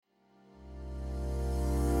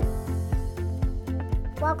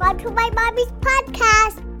Welcome to my mommy's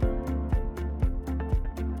podcast.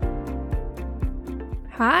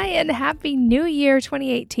 Hi, and Happy New Year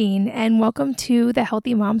 2018, and welcome to the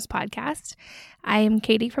Healthy Moms Podcast. I am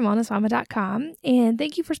Katie from wellnessmama.com, and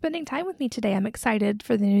thank you for spending time with me today. I'm excited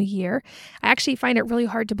for the new year. I actually find it really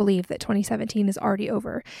hard to believe that 2017 is already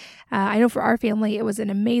over. I know for our family, it was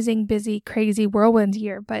an amazing, busy, crazy whirlwind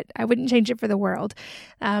year, but I wouldn't change it for the world.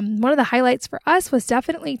 One of the highlights for us was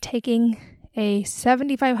definitely taking a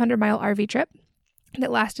 7,500-mile RV trip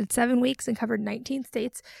that lasted 7 weeks and covered 19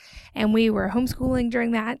 states. And we were homeschooling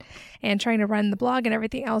during that and trying to run the blog and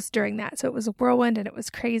everything else during that. So it was a whirlwind and it was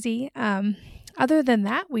crazy. Other than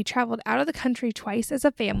that, we traveled out of the country twice as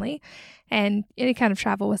a family, and any kind of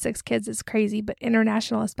travel with 6 kids is crazy, but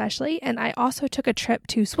international especially. And I also took a trip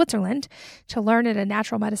to Switzerland to learn at a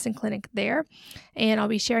natural medicine clinic there. And I'll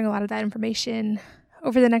be sharing a lot of that information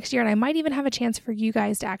over the next year. And I might even have a chance for you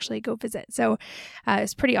guys to actually go visit. So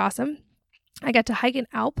it's pretty awesome. I got to hike an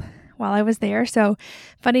Alp while I was there. So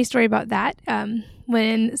funny story about that.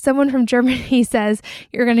 When someone from Germany says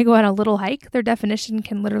you're going to go on a little hike, their definition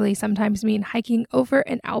can literally sometimes mean hiking over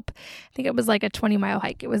an Alp. I think it was like a 20-mile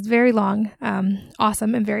hike. It was very long,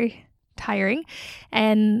 awesome, and very tiring.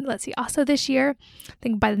 And let's see, also this year, I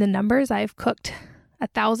think by the numbers, I've cooked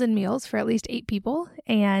 1,000 meals for at least 8 people,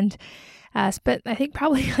 and spent, I think,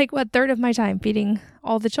 probably like a third of my time feeding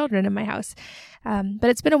all the children in my house. But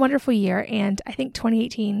it's been a wonderful year, and I think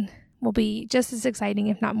 2018 will be just as exciting,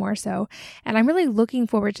 if not more so. And I'm really looking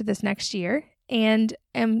forward to this next year, and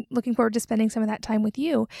am looking forward to spending some of that time with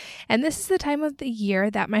you. And this is the time of the year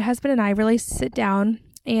that my husband and I really sit down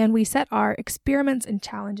and we set our experiments and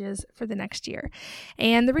challenges for the next year.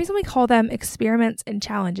 And the reason we call them experiments and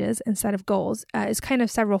challenges instead of goals is kind of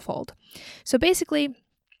severalfold. So basically,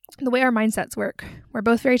 the way our mindsets work, we're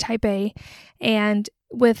both very type A, and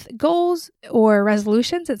with goals or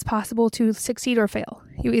resolutions, it's possible to succeed or fail.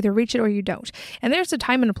 You either reach it or you don't. And there's a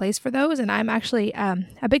time and a place for those. And I'm actually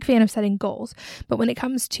a big fan of setting goals. But when it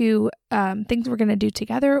comes to things we're going to do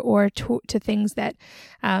together or to things that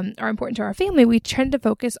are important to our family, we tend to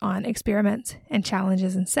focus on experiments and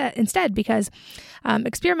challenges instead because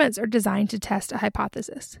experiments are designed to test a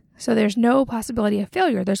hypothesis. So there's no possibility of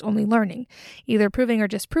failure. There's only learning, either proving or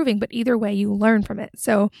disproving. But either way, you learn from it.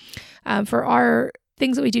 So for our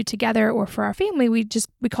things that we do together or for our family, we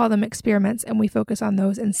call them experiments and we focus on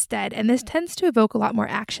those instead. And this tends to evoke a lot more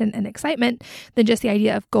action and excitement than just the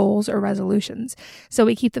idea of goals or resolutions. So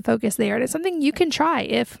we keep the focus there. And it's something you can try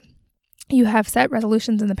if you have set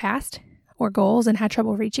resolutions in the past or goals and had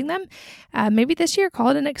trouble reaching them. Maybe this year, call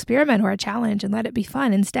it an experiment or a challenge and let it be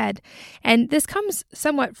fun instead. And this comes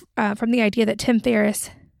somewhat from the idea that Tim Ferriss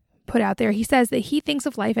put out there. He says that he thinks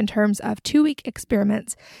of life in terms of 2-week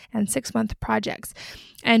experiments and 6-month projects.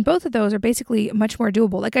 And both of those are basically much more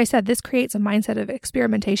doable. Like I said, this creates a mindset of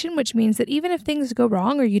experimentation, which means that even if things go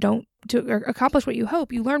wrong or you don't accomplish what you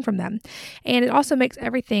hope, you learn from them. And it also makes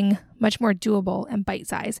everything much more doable and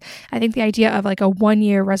bite-sized. I think the idea of like a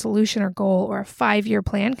 1-year resolution or goal or a 5-year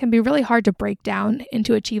plan can be really hard to break down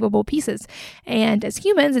into achievable pieces. And as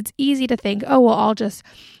humans, it's easy to think, oh, well,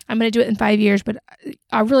 I'm going to do it in 5 years, but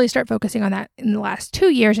I'll really start focusing on that in the last 2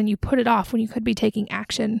 years, and you put it off when you could be taking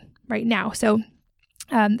action right now. So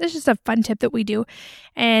this is just a fun tip that we do.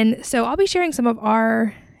 And so I'll be sharing some of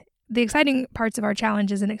the exciting parts of our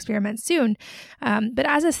challenges and experiments soon. But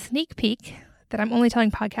as a sneak peek that I'm only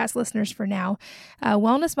telling podcast listeners for now,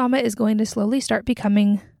 Wellness Mama is going to slowly start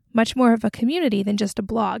becoming much more of a community than just a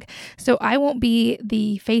blog. So I won't be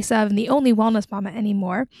the face of and the only Wellness Mama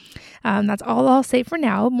anymore. That's all I'll say for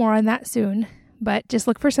now. More on that soon. But just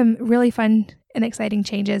look for some really fun and exciting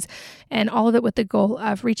changes, and all of it with the goal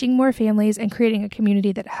of reaching more families and creating a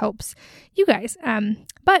community that helps you guys.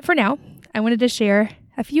 But for now, I wanted to share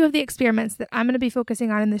a few of the experiments that I'm going to be focusing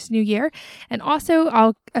on in this new year, and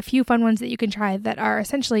also a few fun ones that you can try that are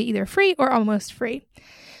essentially either free or almost free.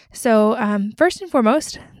 So first and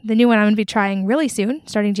foremost, the new one I'm going to be trying really soon,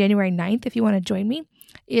 starting January 9th, if you want to join me,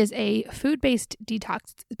 is a food-based detox.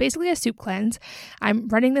 It's basically a soup cleanse. I'm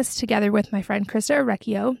running this together with my friend Krista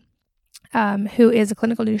Orecchio, who is a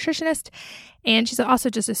clinical nutritionist, and she's also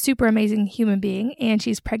just a super amazing human being, and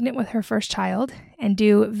she's pregnant with her first child and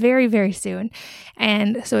due very, very soon.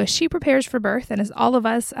 And so as she prepares for birth, and as all of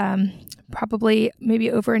us probably maybe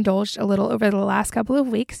overindulged a little over the last couple of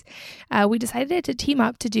weeks, we decided to team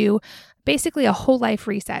up to do basically a whole life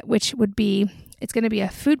reset, which would be, it's going to be a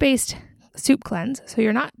food-based soup cleanse. So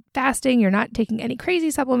you're not fasting, you're not taking any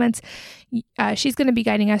crazy supplements. She's going to be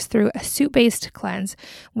guiding us through a soup-based cleanse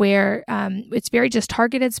where it's very just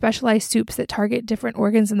targeted, specialized soups that target different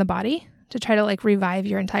organs in the body to try to revive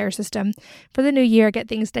your entire system for the new year, get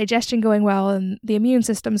things digestion going well and the immune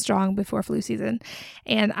system strong before flu season.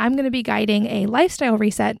 And I'm going to be guiding a lifestyle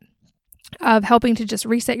reset of helping to just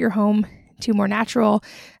reset your home to more natural,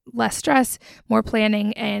 less stress, more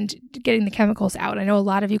planning, and getting the chemicals out. I know a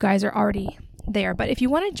lot of you guys are already there, but if you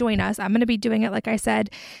want to join us, I'm going to be doing it like I said,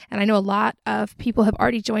 and I know a lot of people have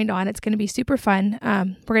already joined on. It's going to be super fun.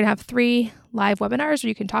 We're going to have 3 live webinars where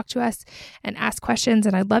you can talk to us and ask questions,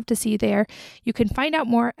 and I'd love to see you there. You can find out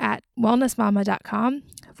more at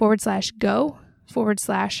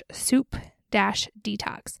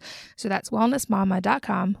wellnessmama.com/go/soup-detox. So that's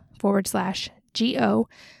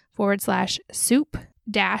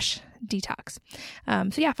wellnessmama.com/go/soup-detox.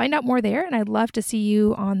 So yeah, find out more there, and I'd love to see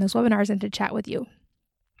you on those webinars and to chat with you.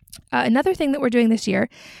 Another thing that we're doing this year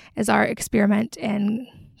is our experiment and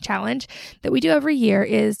challenge that we do every year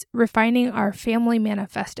is refining our family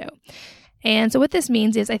manifesto. And so what this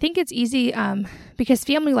means is I think it's easy because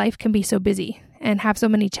family life can be so busy and have so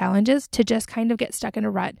many challenges to just kind of get stuck in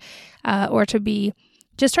a rut or to be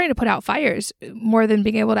just trying to put out fires more than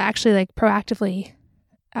being able to actually proactively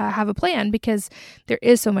have a plan because there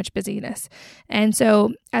is so much busyness. And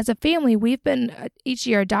so as a family, we've been each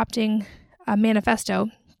year adopting a manifesto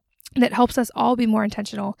that helps us all be more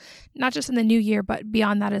intentional, not just in the new year, but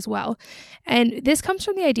beyond that as well. And this comes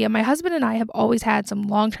from the idea, my husband and I have always had some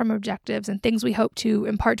long-term objectives and things we hope to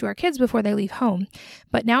impart to our kids before they leave home.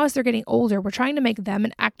 But now as they're getting older, we're trying to make them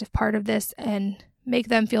an active part of this and make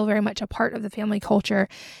them feel very much a part of the family culture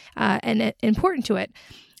and important to it.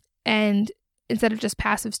 And instead of just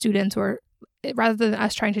passive students, or rather than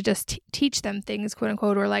us trying to just teach them things, quote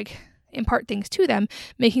unquote, or impart things to them,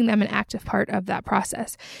 making them an active part of that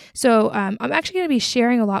process. So I'm actually going to be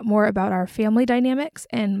sharing a lot more about our family dynamics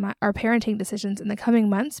and our parenting decisions in the coming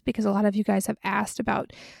months, because a lot of you guys have asked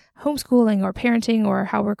about homeschooling or parenting or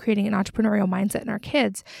how we're creating an entrepreneurial mindset in our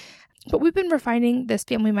kids. But we've been refining this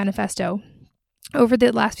family manifesto over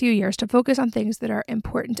the last few years to focus on things that are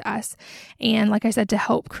important to us. And like I said, to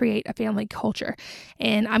help create a family culture.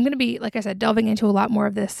 And I'm going to be, like I said, delving into a lot more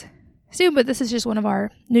of this soon, but this is just one of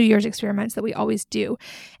our New Year's experiments that we always do.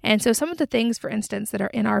 And so some of the things, for instance, that are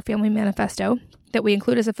in our family manifesto that we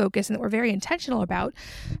include as a focus and that we're very intentional about,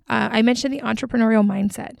 I mentioned the entrepreneurial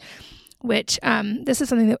mindset, which this is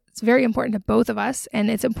something that's very important to both of us, and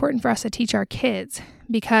it's important for us to teach our kids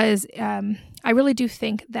because I really do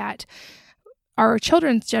think that our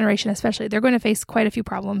children's generation, especially, they're going to face quite a few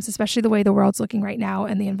problems, especially the way the world's looking right now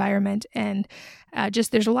and the environment. And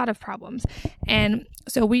just there's a lot of problems. And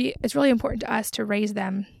so it's really important to us to raise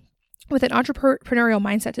them with an entrepreneurial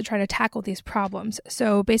mindset to try to tackle these problems.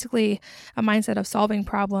 So basically a mindset of solving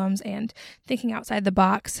problems and thinking outside the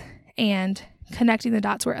box and connecting the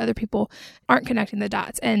dots where other people aren't connecting the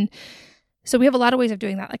dots. And so we have a lot of ways of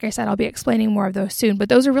doing that. Like I said, I'll be explaining more of those soon, but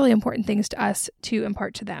those are really important things to us to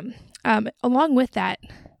impart to them. Along with that,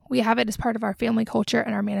 we have it as part of our family culture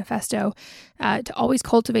and our manifesto to always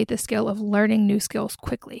cultivate the skill of learning new skills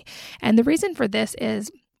quickly. And the reason for this is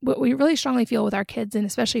what we really strongly feel with our kids, and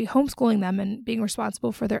especially homeschooling them and being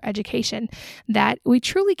responsible for their education, that we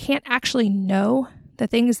truly can't actually know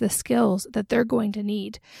the skills that they're going to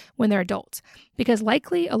need when they're adults, because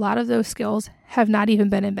likely a lot of those skills have not even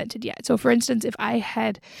been invented yet. So for instance, if I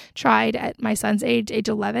had tried at my son's age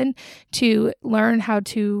 11, to learn how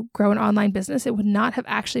to grow an online business, it would not have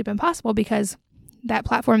actually been possible because that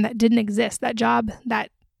platform that didn't exist, that job, that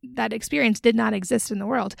experience did not exist in the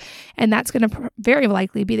world. And that's going to very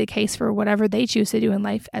likely be the case for whatever they choose to do in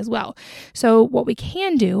life as well. So what we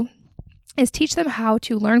can do is teach them how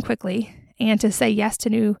to learn quickly and to say yes to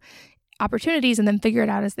new opportunities and then figure it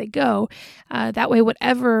out as they go. That way,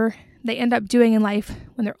 whatever they end up doing in life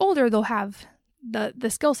when they're older, they'll have the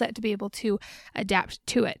skill set to be able to adapt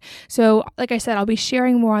to it. So like I said, I'll be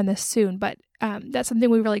sharing more on this soon, but that's something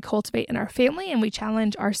we really cultivate in our family, and we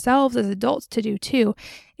challenge ourselves as adults to do too,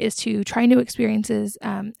 is to try new experiences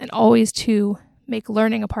and always to make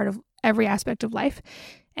learning a part of every aspect of life,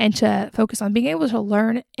 and to focus on being able to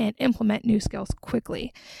learn and implement new skills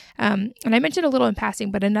quickly. And I mentioned a little in passing,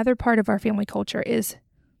 but another part of our family culture is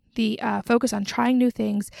the focus on trying new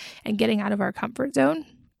things and getting out of our comfort zone,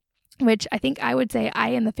 which I think I would say I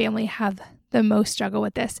and the family have the most struggle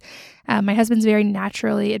with this. My husband's very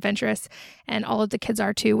naturally adventurous, and all of the kids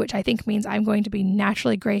are too, which I think means I'm going to be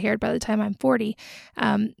naturally gray-haired by the time I'm 40.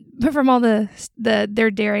 But from all their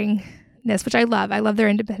daring, which I love their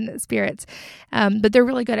independent spirits, but they're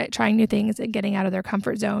really good at trying new things and getting out of their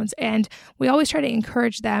comfort zones. And we always try to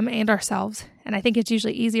encourage them and ourselves, and I think it's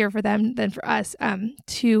usually easier for them than for us,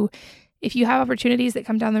 to if you have opportunities that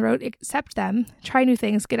come down the road, accept them, try new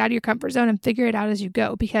things, get out of your comfort zone and figure it out as you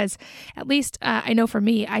go. Because at least I know for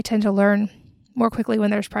me, I tend to learn more quickly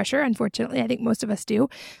when there's pressure. Unfortunately, I think most of us do,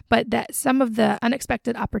 but that some of the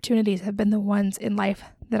unexpected opportunities have been the ones in life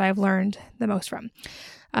that I've learned the most from.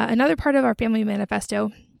 Another part of our family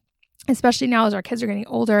manifesto, especially now as our kids are getting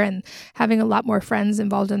older and having a lot more friends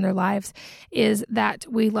involved in their lives, is that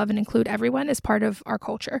we love and include everyone as part of our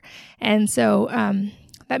culture. And so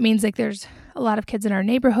that means like there's a lot of kids in our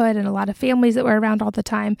neighborhood and a lot of families that we're around all the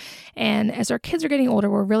time. And as our kids are getting older,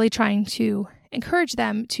 we're really trying to encourage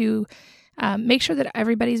them to make sure that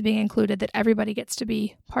everybody's being included, that everybody gets to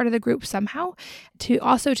be part of the group somehow, to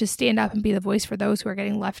also to stand up and be the voice for those who are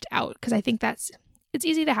getting left out. Because I think it's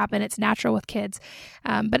easy to happen. It's natural with kids,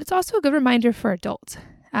 but it's also a good reminder for adults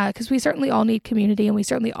because we certainly all need community and we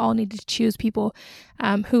certainly all need to choose people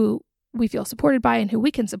who we feel supported by and who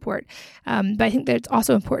we can support. But I think that it's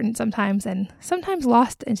also important sometimes and sometimes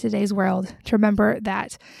lost in today's world to remember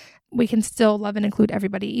that we can still love and include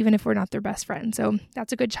everybody, even if we're not their best friend. So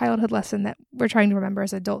that's a good childhood lesson that we're trying to remember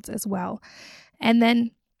as adults as well. And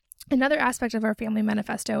then another aspect of our family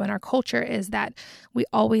manifesto and our culture is that we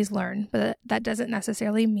always learn, but that doesn't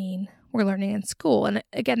necessarily mean we're learning in school. And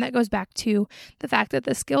again, that goes back to the fact that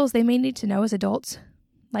the skills they may need to know as adults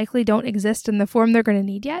likely don't exist in the form they're going to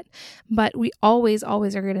need yet, but we always are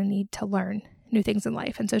going to need to learn new things in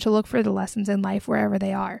life. And so to look for the lessons in life wherever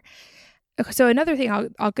they are. So another thing,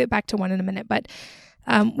 I'll get back to one in a minute, but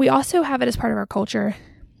we also have it as part of our culture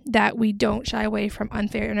that we don't shy away from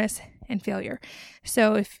unfairness and failure.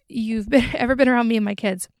 So if you've ever been around me and my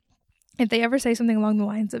kids, if they ever say something along the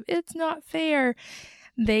lines of, it's not fair,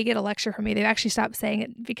 they get a lecture from me. They've actually stopped saying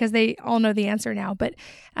it because they all know the answer now, but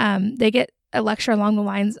they get a lecture along the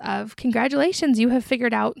lines of, congratulations, you have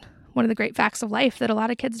figured out one of the great facts of life that a lot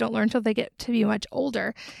of kids don't learn until they get to be much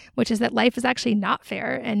older, which is that life is actually not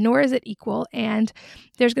fair and nor is it equal. And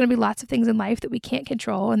there's going to be lots of things in life that we can't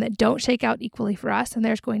control and that don't shake out equally for us. And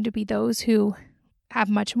there's going to be those who have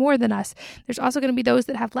much more than us. There's also going to be those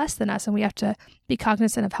that have less than us, and we have to be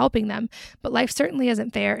cognizant of helping them. But life certainly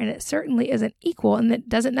isn't fair and it certainly isn't equal, and it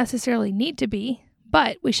doesn't necessarily need to be.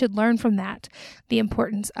 But we should learn from that the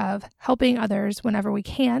importance of helping others whenever we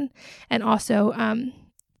can. And also,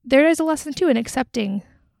 there is a lesson too in accepting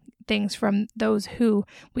things from those who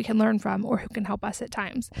we can learn from or who can help us at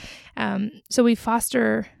times. So we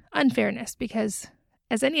foster unfairness because,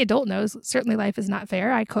 as any adult knows, certainly life is not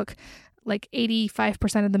fair. I cook like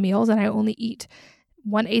 85% of the meals and I only eat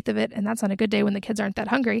 1/8 of it, and that's on a good day when the kids aren't that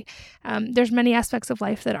hungry. There's many aspects of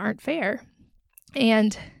life that aren't fair,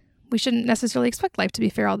 and we shouldn't necessarily expect life to be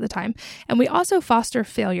fair all the time. And we also foster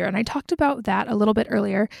failure, and I talked about that a little bit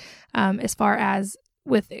earlier as far as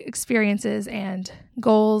with experiences and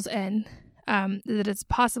goals, and that it's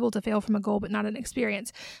possible to fail from a goal but not an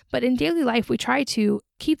experience. But in daily life, we try to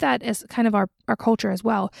keep that as kind of our culture as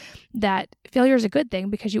well, that failure is a good thing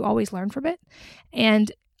because you always learn from it.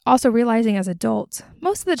 And also realizing as adults,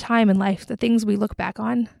 most of the time in life, the things we look back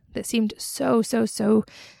on that seemed so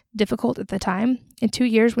difficult at the time, in 2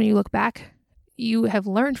 years when you look back, you have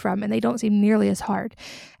learned from, and they don't seem nearly as hard.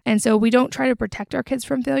 And so we don't try to protect our kids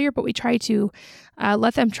from failure, but we try to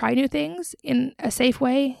let them try new things in a safe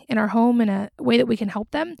way in our home, in a way that we can help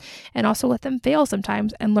them, and also let them fail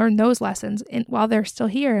sometimes and learn those lessons while they're still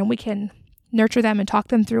here, and we can nurture them and talk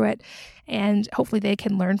them through it, and hopefully they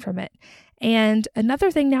can learn from it. And another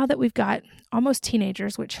thing, now that we've got almost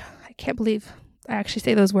teenagers, which I can't believe I actually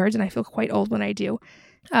say those words, and I feel quite old when I do,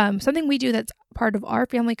 something we do that's part of our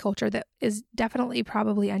family culture that is definitely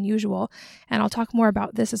probably unusual, and I'll talk more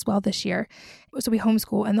about this as well this year. So we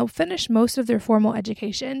homeschool, and they'll finish most of their formal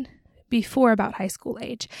education before about high school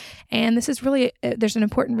age. And this is really, there's an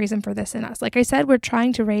important reason for this in us. Like I said, we're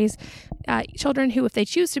trying to raise children who, if they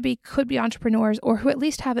choose to be, could be entrepreneurs, or who at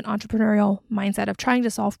least have an entrepreneurial mindset of trying to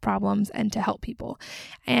solve problems and to help people.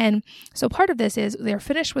 And so part of this is they're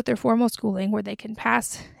finished with their formal schooling where they can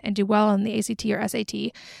pass and do well on the ACT or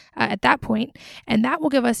SAT at that point. And that will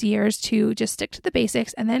give us years to just stick to the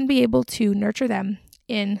basics and then be able to nurture them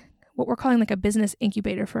in what we're calling like a business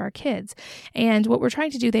incubator for our kids. And what we're trying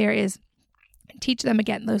to do there is teach them,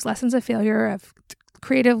 again, those lessons of failure, of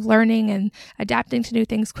creative learning and adapting to new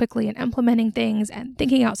things quickly and implementing things and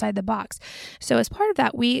thinking outside the box. So as part of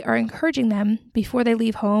that, we are encouraging them before they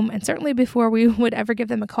leave home, and certainly before we would ever give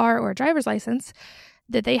them a car or a driver's license,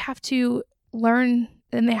 that they have to learn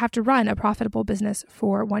and they have to run a profitable business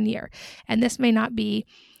for 1 year. And this may not be,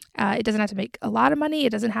 it doesn't have to make a lot of money.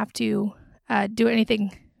 It doesn't have to do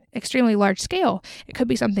anything extremely large scale. It could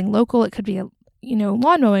be something local. It could be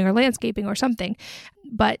lawn mowing or landscaping or something.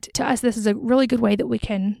 But to us, this is a really good way that we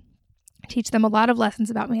can teach them a lot of lessons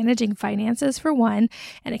about managing finances for one,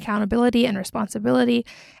 and accountability and responsibility.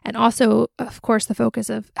 And also, of course, the focus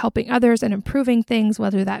of helping others and improving things,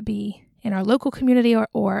 whether that be in our local community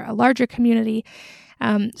or a larger community.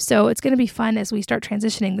 So it's going to be fun as we start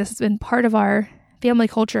transitioning. This has been part of our family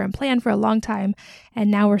culture and plan for a long time.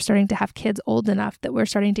 And now we're starting to have kids old enough that we're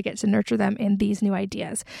starting to get to nurture them in these new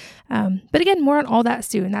ideas. But again, more on all that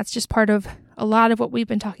soon. That's just part of a lot of what we've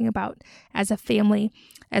been talking about as a family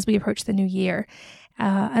as we approach the new year.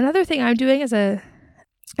 Another thing I'm doing as an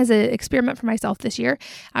experiment for myself this year,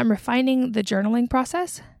 I'm refining the journaling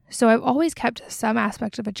process. So I've always kept some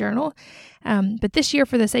aspect of a journal, but this year,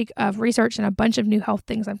 for the sake of research and a bunch of new health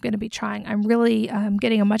things I'm going to be trying, I'm really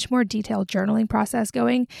getting a much more detailed journaling process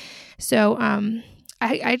going. So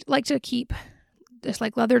I like to keep just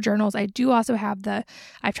like leather journals. I do also have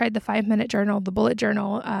I've tried the 5-minute journal, the bullet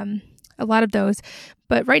journal, a lot of those,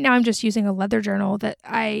 but right now I'm just using a leather journal that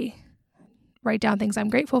I write down things I'm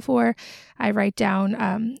grateful for. I write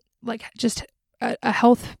down just a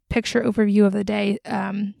health picture overview of the day,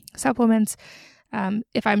 supplements.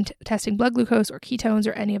 If I'm testing blood glucose or ketones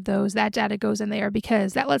or any of those, that data goes in there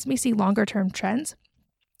because that lets me see longer term trends.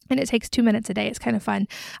 And it takes 2 minutes a day. It's kind of fun.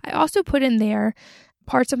 I also put in there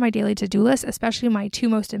parts of my daily to-do list, especially my 2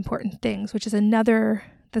 most important things, which is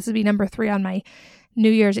this would be number 3 on my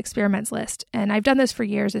New Year's experiments list. And I've done this for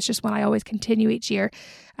years. It's just one I always continue each year,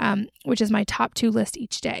 which is my top 2 list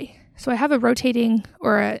each day. So I have a rotating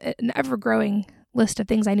or an ever-growing list of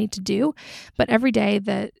things I need to do, but every day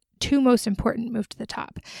the 2 most important move to the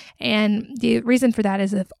top. And the reason for that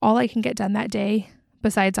is if all I can get done that day,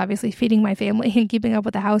 besides obviously feeding my family and keeping up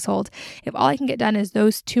with the household, if all I can get done is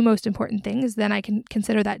those 2 most important things, then I can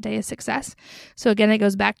consider that day a success. So again, it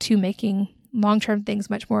goes back to making long-term things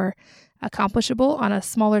much more accomplishable on a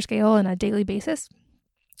smaller scale and a daily basis.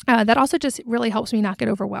 That also just really helps me not get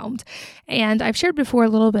overwhelmed. And I've shared before a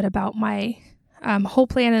little bit about my whole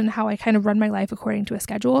plan and how I kind of run my life according to a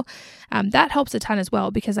schedule. That helps a ton as well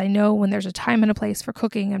because I know when there's a time and a place for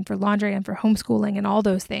cooking and for laundry and for homeschooling and all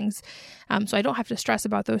those things. So I don't have to stress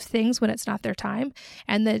about those things when it's not their time.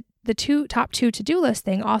 And the top 2 to-do list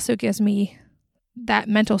thing also gives me that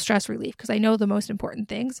mental stress relief because I know the most important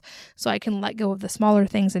things, so I can let go of the smaller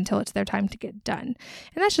things until it's their time to get done.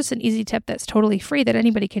 And that's just an easy tip that's totally free that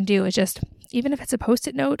anybody can do. Is just, even if it's a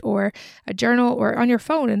Post-it note or a journal or on your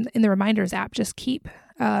phone in the reminders app, just keep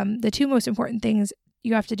the 2 most important things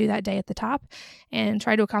you have to do that day at the top and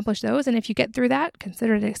try to accomplish those. And if you get through that,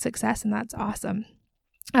 consider it a success, and that's awesome.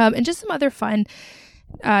 And just some other fun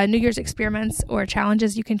New Year's experiments or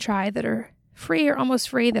challenges you can try that are free or almost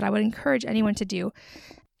free that I would encourage anyone to do.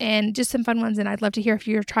 And just some fun ones, and I'd love to hear if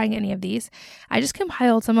you're trying any of these. I just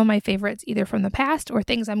compiled some of my favorites either from the past or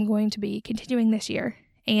things I'm going to be continuing this year.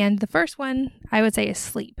 And the first one I would say is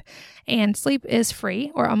sleep. And sleep is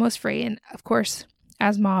free or almost free. And of course,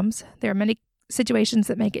 as moms, there are many situations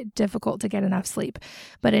that make it difficult to get enough sleep.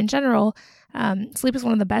 But in general, sleep is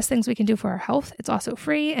one of the best things we can do for our health. It's also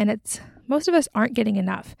free, and most of us aren't getting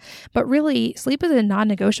enough. But really, sleep is a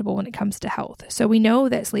non-negotiable when it comes to health. So we know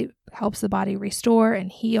that sleep helps the body restore and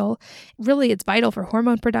heal. Really, it's vital for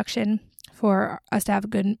hormone production, for us to have a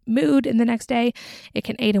good mood in the next day. It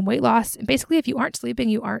can aid in weight loss. And basically, if you aren't sleeping,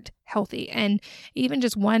 you aren't healthy. And even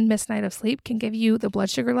just one missed night of sleep can give you the blood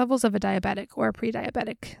sugar levels of a diabetic or a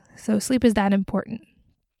pre-diabetic. So sleep is that important.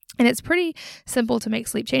 And it's pretty simple to make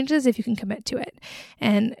sleep changes if you can commit to it.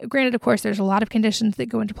 And granted, of course, there's a lot of conditions that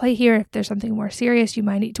go into play here. If there's something more serious, you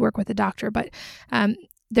might need to work with a doctor. But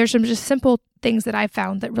there's some just simple things that I've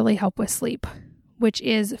found that really help with sleep, which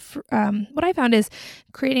is what I found is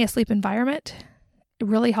creating a sleep environment. It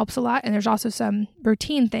really helps a lot. And there's also some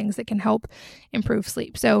routine things that can help improve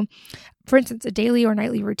sleep. So, for instance, a daily or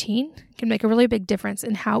nightly routine can make a really big difference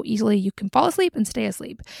in how easily you can fall asleep and stay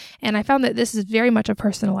asleep. And I found that this is very much a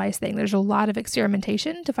personalized thing. There's a lot of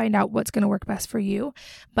experimentation to find out what's going to work best for you.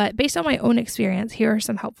 But based on my own experience, here are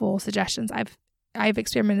some helpful suggestions I've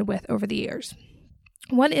experimented with over the years.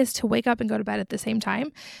 One is to wake up and go to bed at the same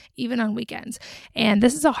time, even on weekends. And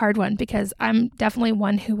this is a hard one because I'm definitely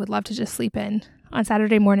one who would love to just sleep in on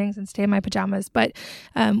Saturday mornings and stay in my pajamas. But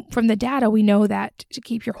from the data, we know that to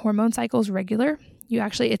keep your hormone cycles regular,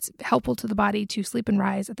 it's helpful to the body to sleep and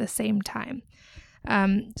rise at the same time.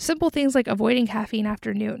 Simple things like avoiding caffeine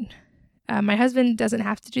after noon. My husband doesn't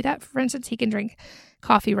have to do that. For instance, he can drink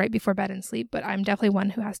coffee right before bed and sleep, but I'm definitely one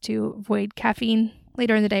who has to avoid caffeine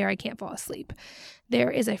later in the day or I can't fall asleep. There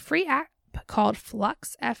is a free app called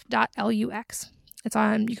Flux, F.LUX.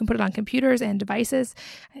 You can put it on computers and devices.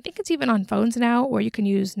 I think it's even on phones now, or you can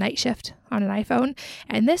use Night Shift on an iPhone.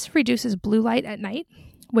 And this reduces blue light at night,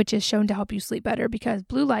 which is shown to help you sleep better, because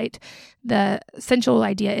blue light, the essential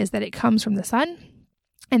idea is that it comes from the sun,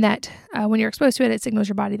 and that when you're exposed to it, it signals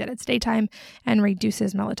your body that it's daytime and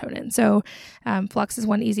reduces melatonin. So Flux is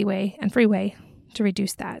one easy way and free way to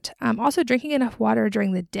reduce that. Also, drinking enough water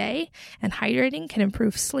during the day and hydrating can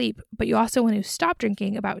improve sleep, but you also want to stop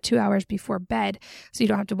drinking about 2 hours before bed so you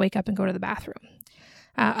don't have to wake up and go to the bathroom.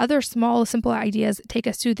 Other small, simple ideas: take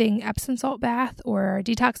a soothing Epsom salt bath or a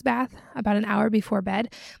detox bath about an hour before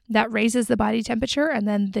bed. That raises the body temperature, and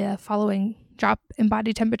then the following drop in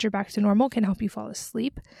body temperature back to normal can help you fall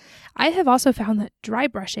asleep. I have also found that dry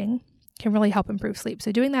brushing can really help improve sleep.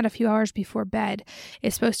 So doing that a few hours before bed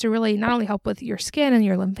is supposed to really not only help with your skin and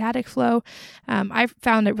your lymphatic flow, I've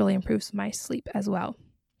found it really improves my sleep as well.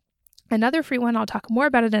 Another free one, I'll talk more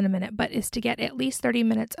about it in a minute, but is to get at least 30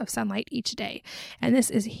 minutes of sunlight each day. And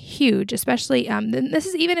this is huge, especially, this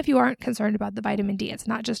is even if you aren't concerned about the vitamin D. It's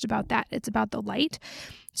not just about that, it's about the light.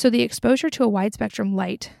 So the exposure to a wide spectrum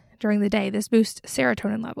light during the day, this boosts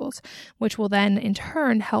serotonin levels, which will then in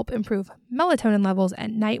turn help improve melatonin levels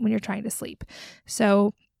at night when you're trying to sleep.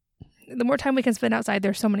 So the more time we can spend outside,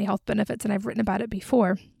 there's so many health benefits, and I've written about it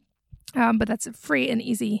before, but that's a free and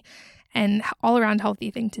easy and all-around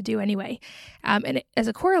healthy thing to do anyway. And as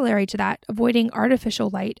a corollary to that, avoiding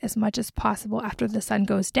artificial light as much as possible after the sun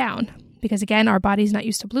goes down, because again, our body's not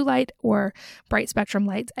used to blue light or bright spectrum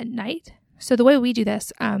lights at night. So the way we do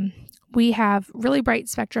this, we have really bright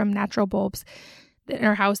spectrum natural bulbs in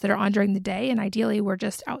our house that are on during the day, and ideally we're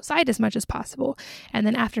just outside as much as possible. And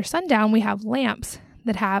then after sundown, we have lamps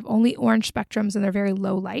that have only orange spectrums and they're very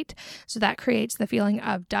low light. So that creates the feeling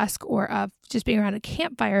of dusk or of just being around a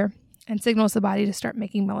campfire and signals the body to start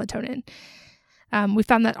making melatonin. We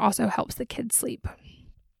found that also helps the kids sleep.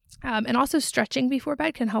 And also stretching before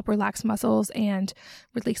bed can help relax muscles and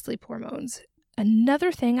release sleep hormones.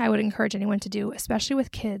 Another thing I would encourage anyone to do, especially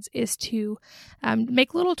with kids, is to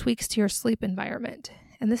make little tweaks to your sleep environment.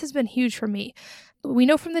 And this has been huge for me. We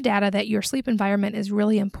know from the data that your sleep environment is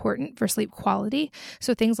really important for sleep quality.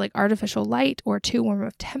 So things like artificial light or too warm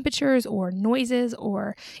of temperatures or noises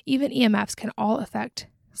or even EMFs can all affect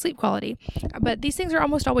sleep quality. But these things are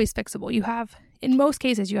almost always fixable. In most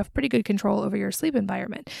cases, you have pretty good control over your sleep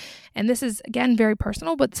environment. And this is, again, very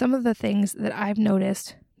personal, but some of the things that I've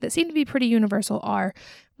noticed that seem to be pretty universal are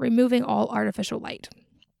removing all artificial light.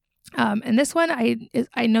 And this one,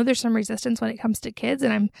 I know there's some resistance when it comes to kids,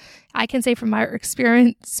 and I can say from my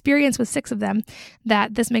experience with 6 of them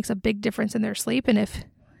that this makes a big difference in their sleep. And if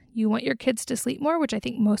you want your kids to sleep more, which I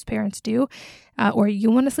think most parents do, or you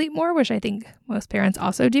want to sleep more, which I think most parents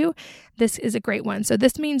also do, this is a great one. So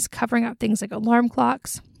this means covering up things like alarm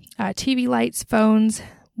clocks, TV lights, phones.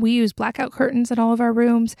 We use blackout curtains in all of our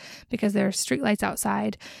rooms because there's street lights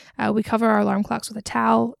outside. We cover our alarm clocks with a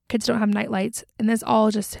towel. Kids don't have night lights, and this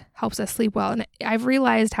all just helps us sleep well. And I've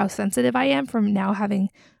realized how sensitive I am from now having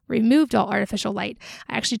removed all artificial light.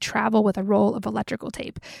 I actually travel with a roll of electrical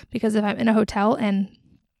tape, because if I'm in a hotel and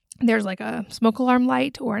there's like a smoke alarm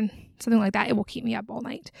light or something like that, it will keep me up all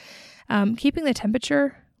night. Keeping the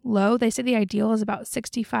temperature low, they say the ideal is about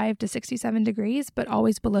 65 to 67 degrees, but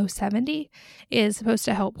always below 70 is supposed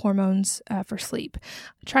to help hormones for sleep.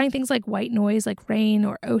 Trying things like white noise, like rain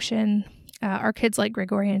or ocean, our kids like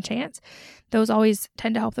Gregorian chants, those always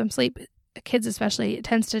tend to help them sleep. Kids especially, it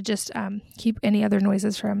tends to just keep any other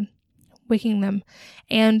noises from waking them.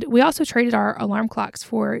 And we also traded our alarm clocks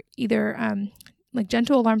for either like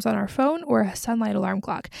gentle alarms on our phone or a sunlight alarm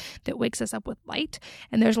clock that wakes us up with light.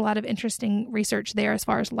 And there's a lot of interesting research there as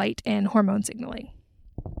far as light and hormone signaling.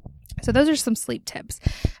 So those are some sleep tips.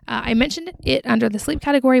 I mentioned it under the sleep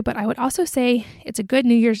category, but I would also say it's a good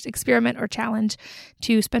New Year's experiment or challenge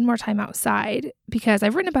to spend more time outside, because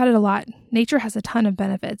I've written about it a lot. Nature has a ton of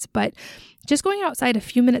benefits, but just going outside a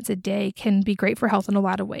few minutes a day can be great for health in a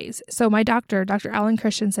lot of ways. So my doctor, Dr. Alan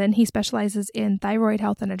Christensen, he specializes in thyroid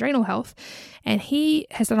health and adrenal health, and he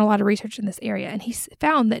has done a lot of research in this area. And he's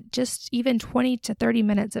found that just even 20 to 30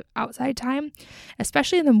 minutes of outside time,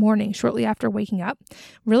 especially in the morning shortly after waking up,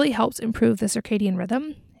 really helps improve the circadian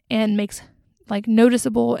rhythm and makes like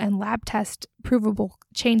noticeable and lab test provable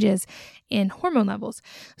changes in hormone levels.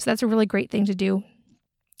 So that's a really great thing to do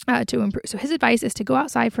to improve. So his advice is to go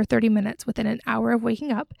outside for 30 minutes within an hour of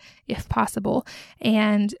waking up, if possible.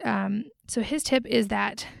 And so his tip is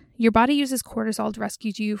that your body uses cortisol to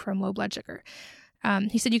rescue you from low blood sugar.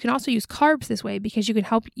 He said you can also use carbs this way because you can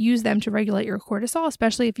help use them to regulate your cortisol,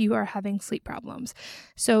 especially if you are having sleep problems.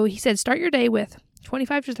 So he said start your day with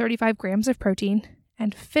 25 to 35 grams of protein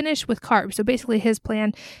and finish with carbs. So basically his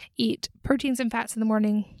plan, eat proteins and fats in the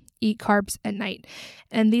morning, eat carbs at night.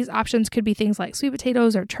 And these options could be things like sweet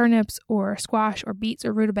potatoes or turnips or squash or beets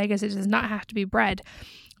or rutabagas. It does not have to be bread.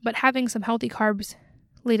 But having some healthy carbs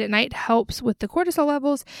late at night helps with the cortisol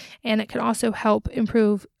levels, and it can also help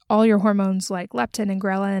improve all your hormones like leptin and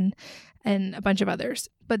ghrelin and a bunch of others.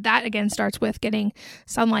 But that again starts with getting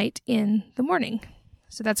sunlight in the morning.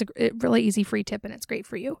 So that's a really easy free tip, and it's great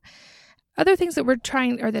for you. Other things that we're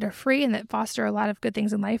trying or that are free and that foster a lot of good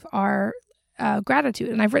things in life are gratitude.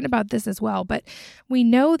 And I've written about this as well, but we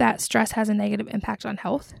know that stress has a negative impact on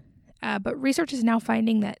health. But research is now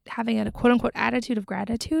finding that having a quote unquote attitude of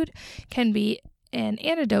gratitude can be an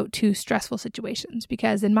antidote to stressful situations,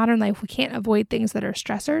 because in modern life, we can't avoid things that are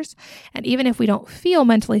stressors. And even if we don't feel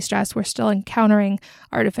mentally stressed, we're still encountering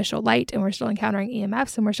artificial light, and we're still encountering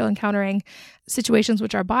EMFs, and we're still encountering situations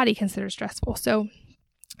which our body considers stressful.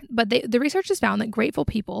 But the research has found that grateful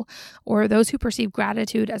people, or those who perceive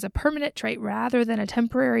gratitude as a permanent trait rather than a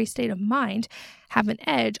temporary state of mind, have an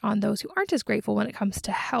edge on those who aren't as grateful when it comes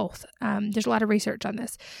to health. There's a lot of research on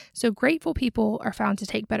this. So grateful people are found to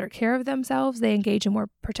take better care of themselves. They engage in more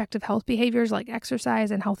protective health behaviors like exercise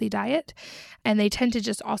and healthy diet, and they tend to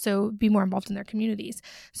just also be more involved in their communities.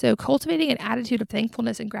 So cultivating an attitude of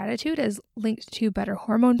thankfulness and gratitude is linked to better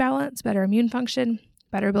hormone balance, better immune function,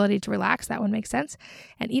 better ability to relax, that one makes sense,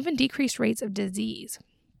 and even decreased rates of disease.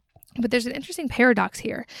 But there's an interesting paradox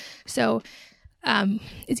here. So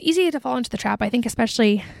it's easy to fall into the trap, I think,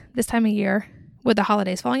 especially this time of year with the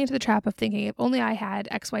holidays, falling into the trap of thinking, if only I had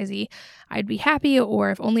XYZ, I'd be happy,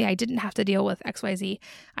 or if only I didn't have to deal with XYZ,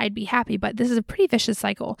 I'd be happy. But this is a pretty vicious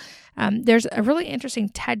cycle. There's a really interesting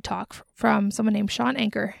TED Talk from someone named Sean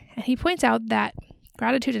Anker, and he points out that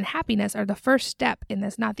gratitude and happiness are the first step in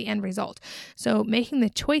this, not the end result. So making the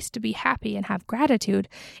choice to be happy and have gratitude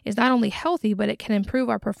is not only healthy, but it can improve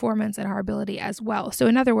our performance and our ability as well. So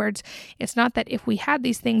in other words, it's not that if we had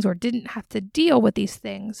these things or didn't have to deal with these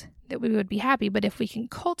things that we would be happy, but if we can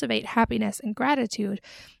cultivate happiness and gratitude,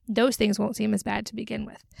 those things won't seem as bad to begin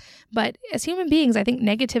with. But as human beings, I think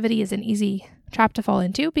negativity is an easy trap to fall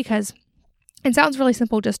into, because it sounds really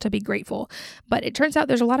simple just to be grateful, but it turns out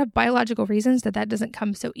there's a lot of biological reasons that doesn't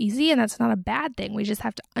come so easy, and that's not a bad thing. We just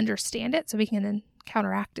have to understand it so we can then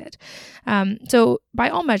counteract it. So by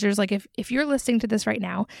all measures, like if you're listening to this right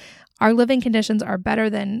now, our living conditions are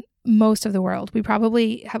better than most of the world. We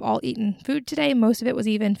probably have all eaten food today. Most of it was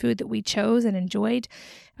even food that we chose and enjoyed.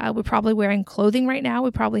 We're probably wearing clothing right now.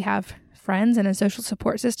 We probably have friends and a social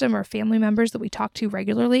support system or family members that we talk to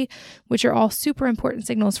regularly, which are all super important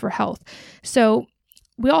signals for health. So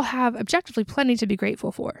we all have objectively plenty to be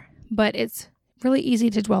grateful for, but it's really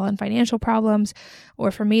easy to dwell on financial problems,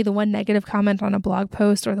 or for me, the one negative comment on a blog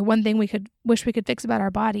post, or the one thing we could wish we could fix about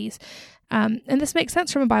our bodies. And this makes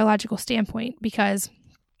sense from a biological standpoint, because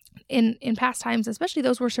in past times, especially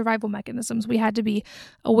those were survival mechanisms, we had to be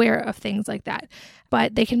aware of things like that.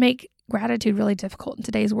 But they can make gratitude really difficult in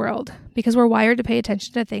today's world, because we're wired to pay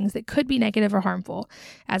attention to things that could be negative or harmful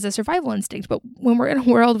as a survival instinct. But when we're in a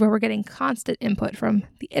world where we're getting constant input from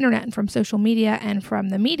the internet and from social media and from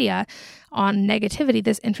the media on negativity,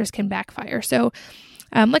 this interest can backfire. So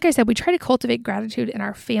like I said, we try to cultivate gratitude in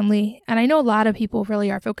our family, and I know a lot of people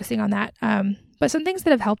really are focusing on that. But some things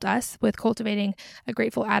that have helped us with cultivating a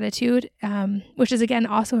grateful attitude, which is, again,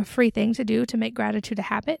 also a free thing to do to make gratitude a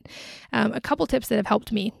habit. A couple tips that have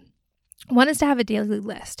helped me. One is to have a daily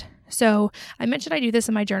list. So I mentioned I do this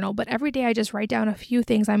in my journal, but every day I just write down a few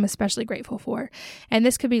things I'm especially grateful for. And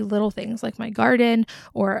this could be little things like my garden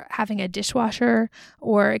or having a dishwasher,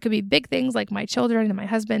 or it could be big things like my children and my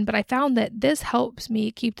husband. But I found that this helps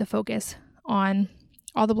me keep the focus on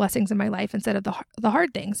all the blessings in my life instead of the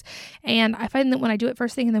hard things. And I find that when I do it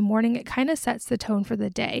first thing in the morning, it kind of sets the tone for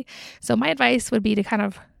the day. So my advice would be to kind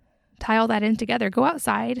of tie all that in together. Go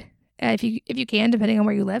outside if you can, depending on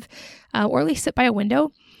where you live, or at least sit by a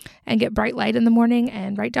window and get bright light in the morning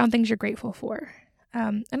and write down things you're grateful for.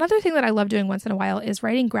 Another thing that I love doing once in a while is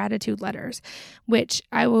writing gratitude letters, which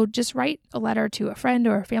I will just write a letter to a friend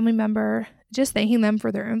or a family member, just thanking them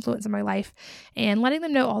for their influence in my life and letting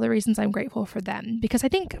them know all the reasons I'm grateful for them. Because I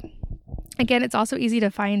think, again, it's also easy to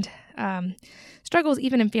find struggles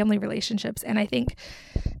even in family relationships. And I think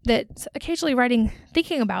that occasionally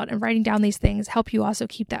thinking about and writing down these things help you also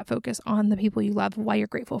keep that focus on the people you love while you're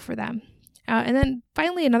grateful for them. And then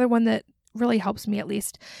finally, another one that really helps me, at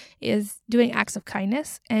least, is doing acts of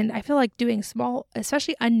kindness. And I feel like doing small,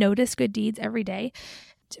 especially unnoticed good deeds every day,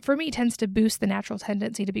 for me, tends to boost the natural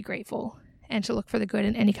tendency to be grateful and to look for the good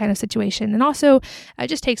in any kind of situation. And also, it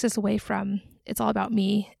just takes us away from it's all about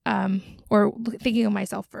me, or thinking of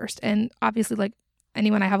myself first. And obviously, like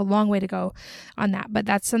anyone, I have a long way to go on that, but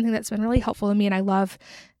that's something that's been really helpful to me. And I love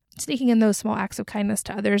sneaking in those small acts of kindness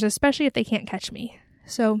to others, especially if they can't catch me.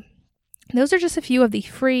 So those are just a few of the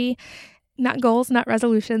free, not goals, not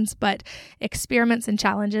resolutions, but experiments and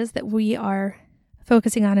challenges that we are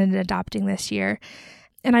focusing on and adopting this year.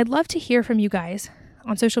 And I'd love to hear from you guys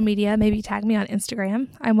on social media. Maybe tag me on Instagram.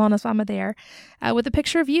 I'm Wellness Mama there, with a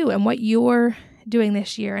picture of you and what you're doing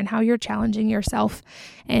this year and how you're challenging yourself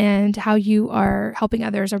and how you are helping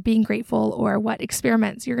others or being grateful, or what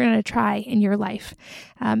experiments you're going to try in your life.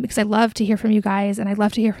 Because I love to hear from you guys, and I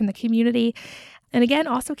love to hear from the community. And again,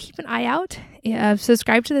 also keep an eye out.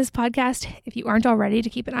 Subscribe to this podcast if you aren't already, to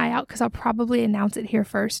keep an eye out, because I'll probably announce it here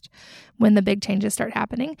first when the big changes start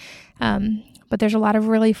happening. But there's a lot of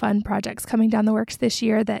really fun projects coming down the works this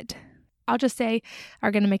year that I'll just say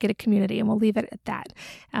are going to make it a community, and we'll leave it at that.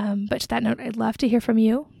 But to that note, I'd love to hear from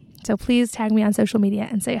you. So please tag me on social media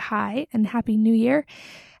and say hi and Happy New Year.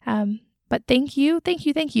 But thank you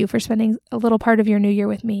for spending a little part of your new year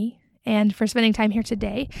with me and for spending time here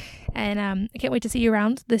today. And I can't wait to see you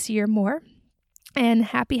around this year more. And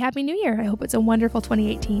happy New Year. I hope it's a wonderful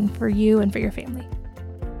 2018 for you and for your family.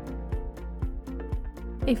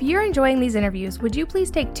 If you're enjoying these interviews, would you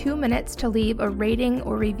please take 2 minutes to leave a rating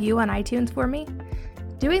or review on iTunes for me?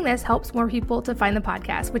 Doing this helps more people to find the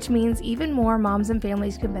podcast, which means even more moms and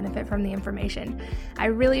families can benefit from the information. I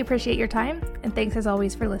really appreciate your time, and thanks as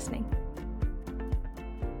always for listening.